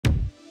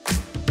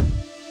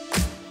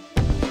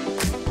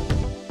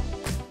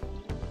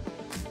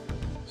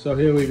So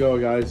here we go,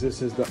 guys.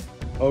 This is the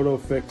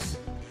OTOFIX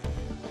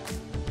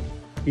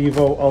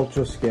Evo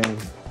Ultra scan.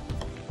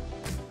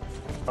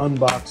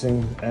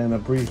 Unboxing and a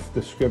brief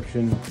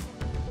description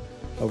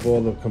of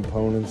all the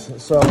components.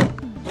 So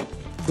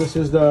this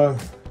is the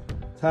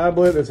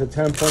tablet. It's a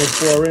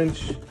 10.4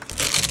 inch.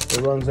 It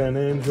runs on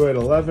Android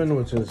 11,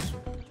 which is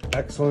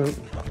excellent.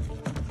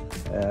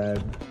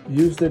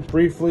 Used it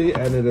briefly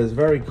and it is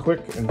very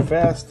quick and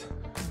fast.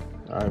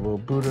 I will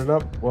boot it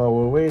up while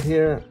we wait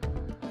here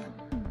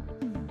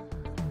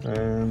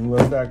and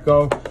let that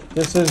go.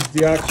 This is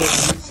the actual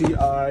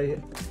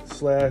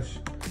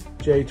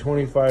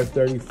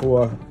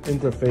PCI/J2534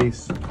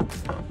 interface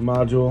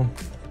module,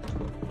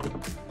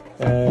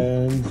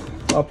 and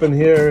up in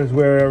here is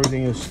where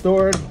everything is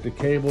stored, the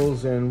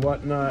cables and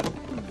whatnot.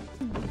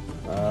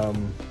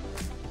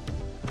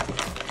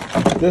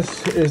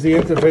 This is the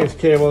interface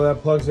cable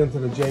that plugs into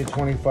the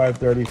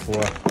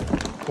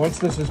J2534. Once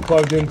this is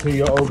plugged into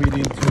your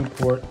OBD2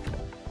 port,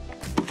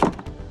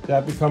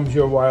 that becomes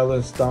your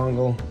wireless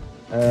dongle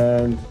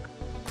and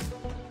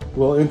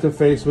will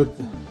interface with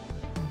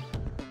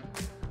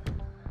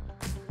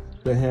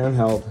the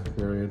handheld,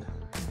 period.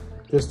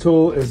 This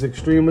tool is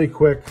extremely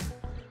quick.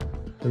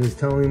 It is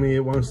telling me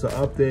it wants to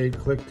update.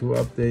 Click to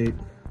update.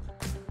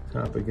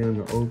 Tap again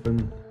to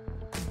open.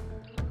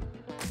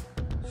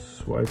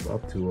 Swipe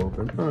up to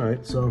open.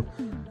 Alright, so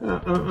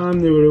I'm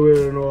new to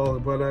it and all,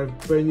 but I've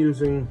been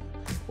using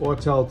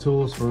Autel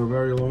tools for a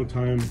very long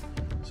time,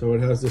 so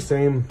it has the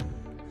same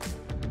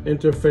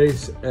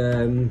interface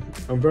and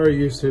I'm very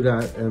used to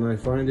that, and I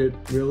find it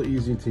real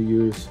easy to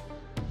use.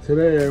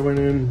 Today I went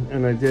in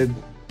and I did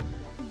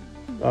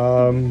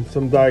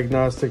some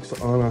diagnostics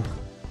on a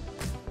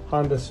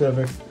Honda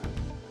Civic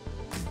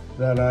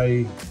that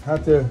I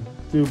had to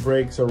do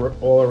brakes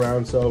all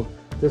around. So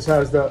this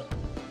has the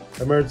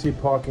emergency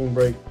parking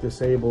brake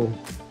disable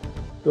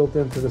built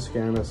into the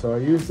scanner, so I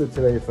used it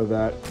today for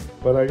that.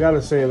 But I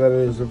gotta say that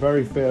it is a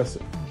very fast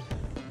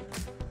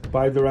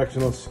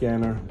bi-directional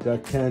scanner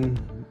that can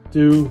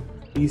do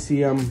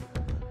ECM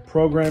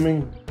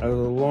programming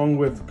along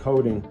with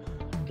coding,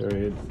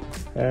 period.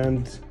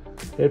 And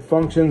it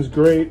functions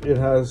great. It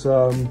has,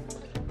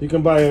 you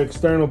can buy an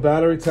external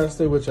battery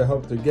tester, which I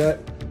hope to get.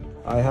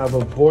 I have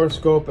a bore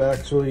scope,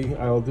 actually.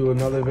 I'll do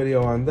another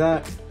video on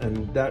that,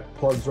 and that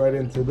plugs right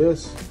into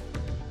this.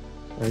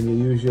 And you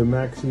use your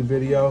Maxi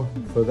video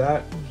for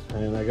that.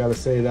 And I gotta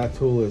say that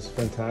tool is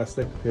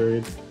fantastic,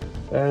 period.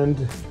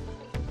 And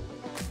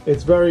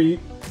it's very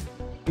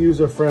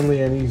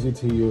user-friendly and easy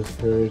to use,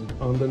 period.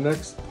 On the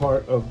next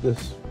part of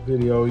this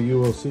video, you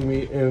will see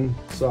me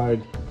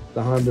inside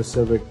the Honda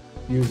Civic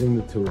using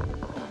the tool.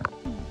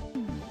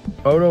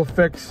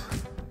 OTOFIX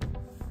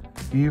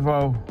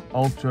Evo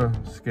Ultra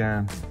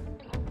scan.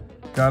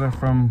 Got it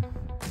from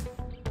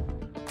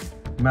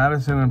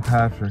Madison and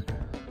Patrick.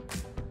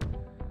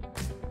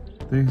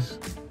 This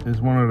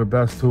is one of the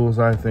best tools,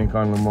 I think,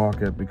 on the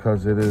market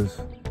because it is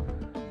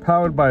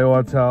powered by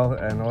Autel,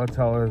 and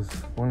Autel is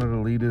one of the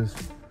leaders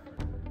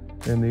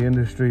in the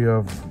industry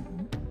of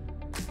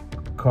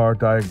car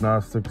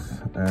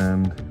diagnostics,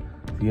 and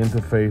the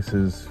interface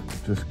is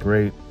just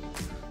great,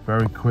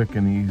 very quick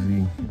and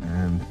easy.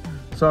 And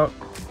so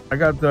I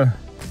got the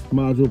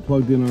module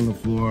plugged in on the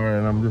floor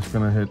and I'm just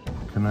gonna hit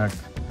connect.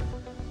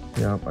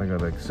 Yep, I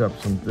gotta accept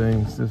some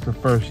things. This is the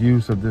first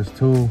use of this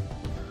tool.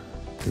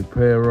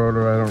 Repair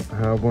order, I don't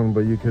have one,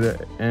 but you could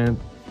add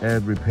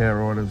repair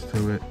orders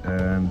to it.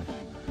 And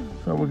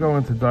so we're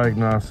going to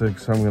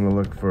diagnostics. I'm gonna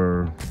look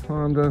for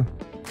Honda,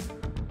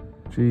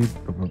 Jeep,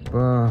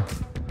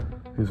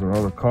 These are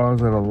all the cars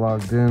that are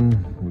logged in.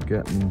 We're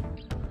getting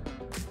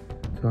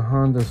to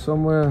Honda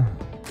somewhere.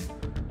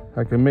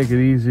 I can make it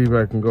easy,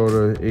 but I can go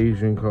to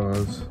Asian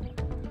cars.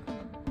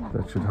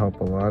 That should help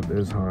a lot.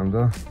 There's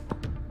Honda.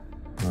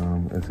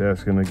 It's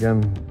asking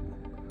again,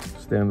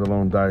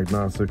 standalone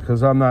diagnostic,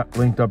 because I'm not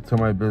linked up to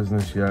my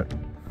business yet.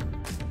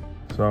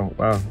 So,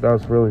 wow, that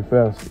was really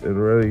fast. It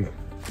already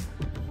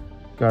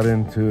got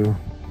into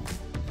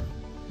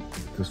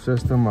the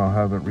system. I'll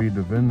have it read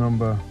the VIN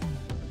number.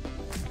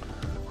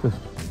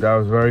 That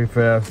was very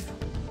fast.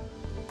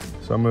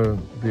 Some of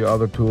the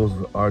other tools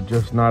are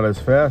just not as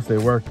fast. They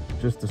work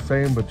just the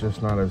same, but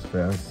just not as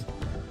fast.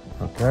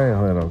 Okay,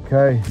 I'll hit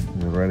OK.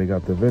 We already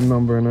got the VIN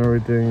number and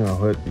everything. I'll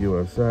hit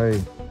USA.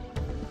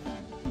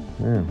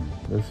 Man,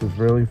 this is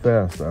really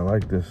fast. I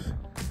like this.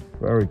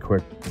 Very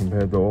quick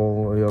compared to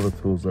all the other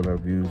tools that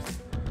I've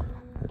used.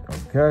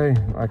 Okay,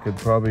 I could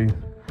probably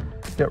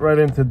get right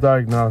into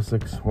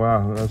diagnostics.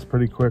 Wow, that's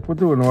pretty quick. We'll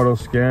do an auto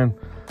scan.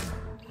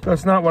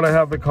 That's not what I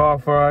have the car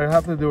for. I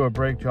have to do a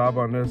brake job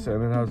on this,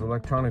 and it has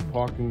electronic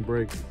parking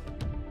brake.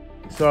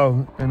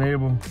 So, in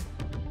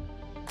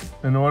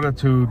order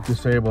to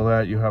disable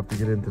that, you have to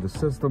get into the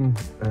system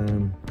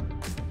and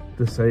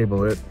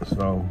disable it.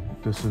 So,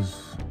 this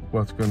is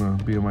what's gonna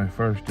be my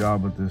first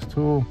job with this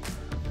tool.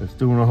 It's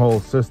doing a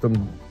whole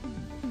system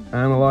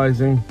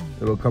analyzing.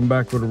 It'll come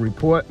back with a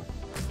report.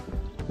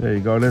 There you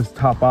go, there's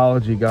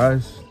topology,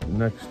 guys.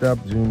 Next step,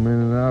 zoom in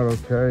and out,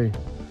 okay.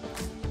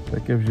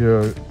 That gives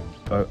you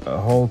a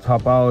whole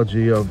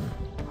topology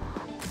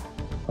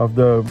of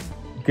the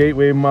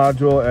gateway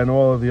module and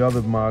all of the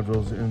other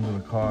modules into the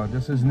car.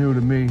 This is new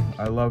to me.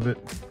 I love it.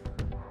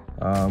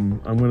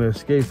 I'm going to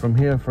escape from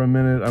here for a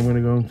minute. I'm going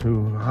to go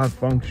into hot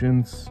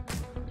functions.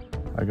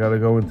 I got to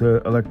go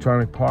into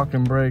electronic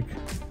parking brake.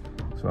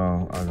 So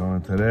I'll go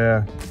into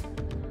there.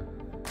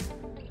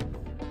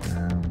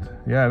 And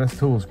yeah, this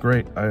tool is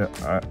great.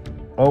 I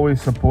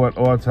always support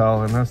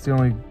Autel, and that's the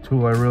only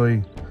tool I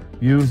really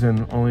use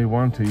and only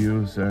want to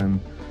use. And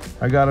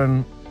I got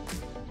a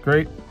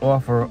great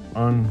offer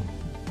on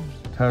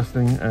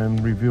testing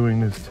and reviewing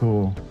this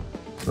tool.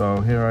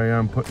 So here I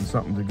am putting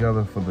something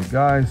together for the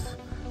guys.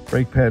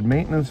 Brake pad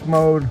maintenance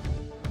mode.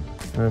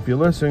 And if you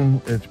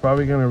listen, it's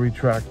probably going to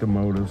retract the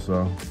motor,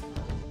 so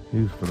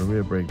used for the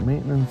rear brake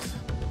maintenance.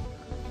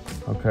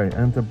 Okay,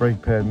 enter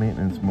brake pad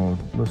maintenance mode.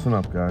 Listen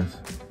up, guys.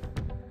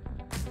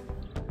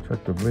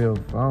 Check the wheel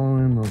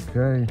following.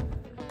 Okay.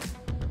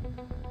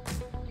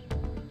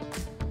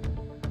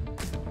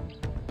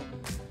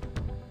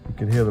 You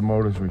can hear the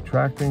motors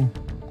retracting.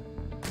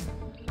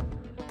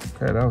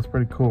 Okay, that was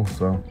pretty cool.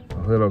 So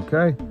I'll hit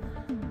OK.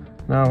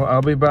 Now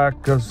I'll be back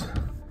because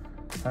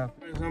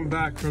I'm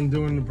back from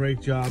doing the brake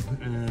job,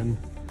 and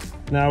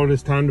now it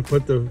is time to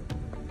put the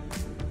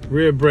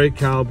rear brake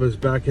calipers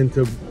back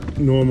into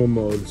normal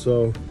mode.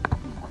 So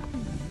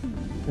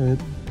I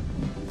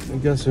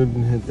guess we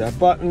didn't hit that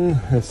button.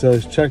 It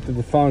says check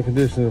the following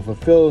conditions are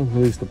fulfilled,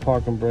 release the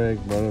parking brake,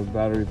 run the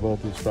battery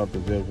voltage, stop the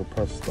vehicle,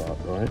 press start.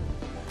 All right,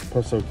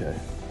 press OK.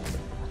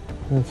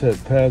 That's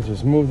it. Pads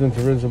was moved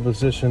into original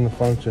position. The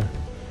function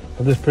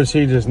of this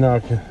procedure is now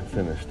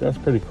finished. That's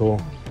pretty cool.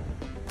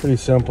 Pretty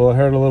simple. I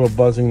heard a little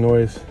buzzing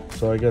noise,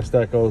 so I guess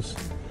that goes,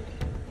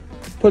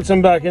 puts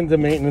them back into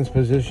maintenance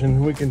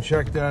position. We can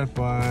check that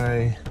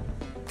by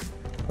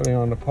putting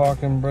on the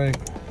parking brake.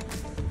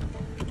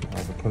 I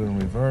have to put it in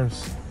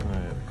reverse.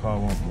 The car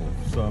won't move.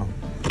 So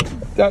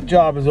that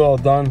job is all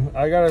done.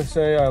 I gotta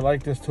say, I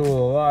like this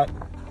tool a lot.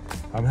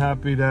 I'm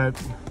happy that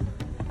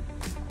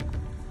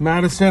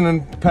Madison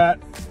and Pat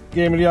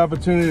gave me the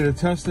opportunity to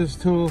test this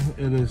tool.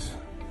 It is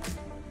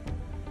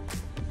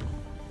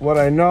what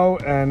I know,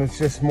 and it's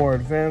just more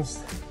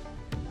advanced.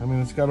 I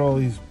mean, it's got all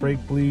these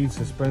brake bleeds,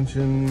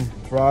 suspension,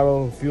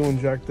 throttle, fuel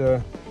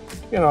injector,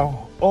 you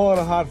know, all of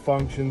the hot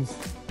functions.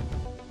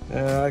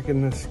 And I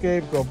can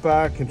escape, go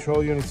back,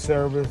 control unit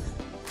service,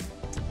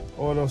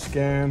 auto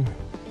scan,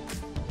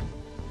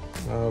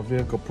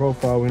 vehicle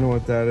profile, we know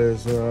what that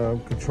is,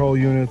 control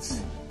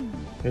units.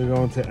 You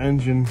go into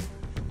engine,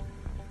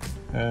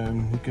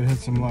 and you can hit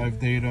some live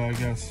data, I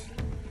guess.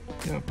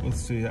 Yep,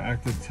 let's see,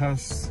 active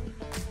tests.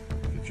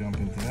 Jump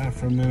into that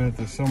for a minute.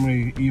 There's so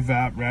many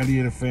evap,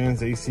 radiator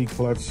fans, AC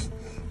clutch,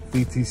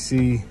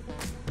 VTC.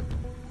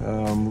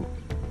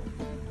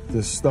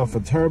 There's stuff for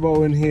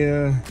turbo in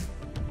here.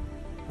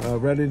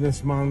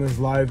 Readiness monitors,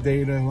 live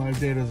data. Live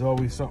data is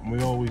always something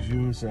we always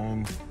use,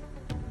 and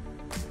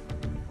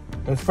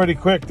it's pretty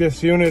quick.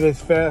 This unit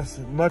is fast,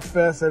 much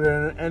faster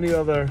than any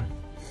other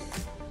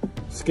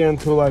scan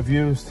tool I've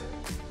used.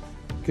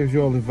 Gives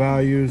you all the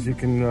values. You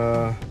can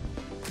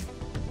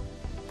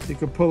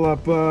pull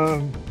up.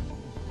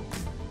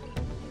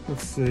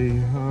 Let's see,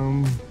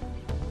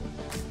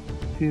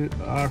 heat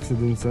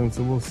oxygen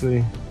sensor, we'll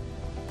see.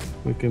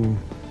 We can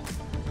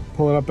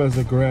pull it up as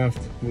a graph,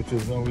 which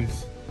is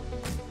always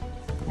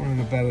one of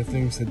the better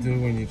things to do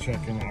when you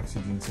check an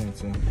oxygen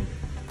sensor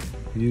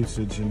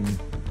usage, and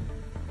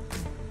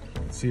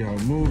see how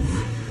it moves.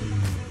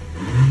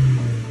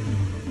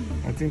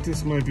 I think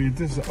this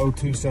is an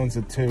O2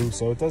 sensor too,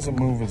 so it doesn't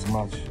move as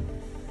much.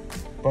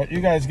 But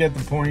you guys get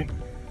the point.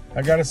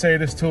 I gotta say,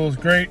 this tool is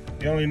great.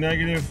 The only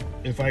negative,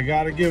 if I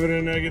gotta give it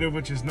a negative,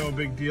 which is no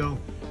big deal,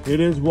 it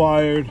is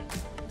wired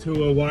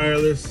to a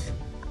wireless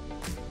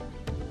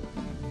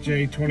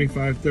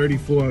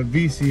J2534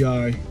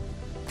 VCI.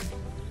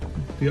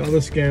 The other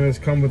scanners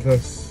come with a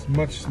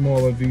much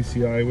smaller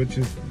VCI, which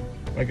is,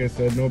 like I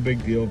said, no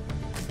big deal.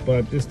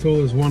 But this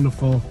tool is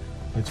wonderful.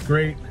 It's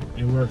great.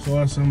 It works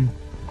awesome.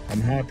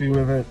 I'm happy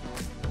with it.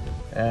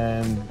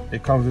 And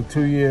it comes with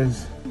 2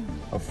 years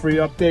of free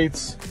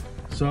updates.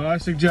 So I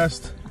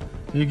suggest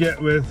you get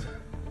with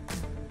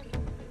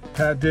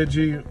Pat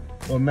Digi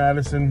or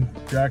Madison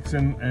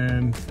Jackson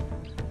and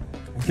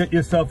get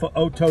yourself an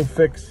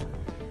OTOFIX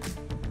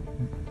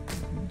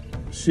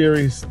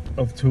series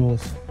of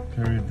tools.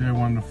 They're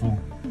wonderful.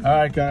 All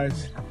right,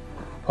 guys.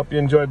 Hope you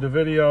enjoyed the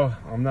video.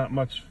 I'm not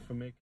much for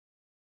making.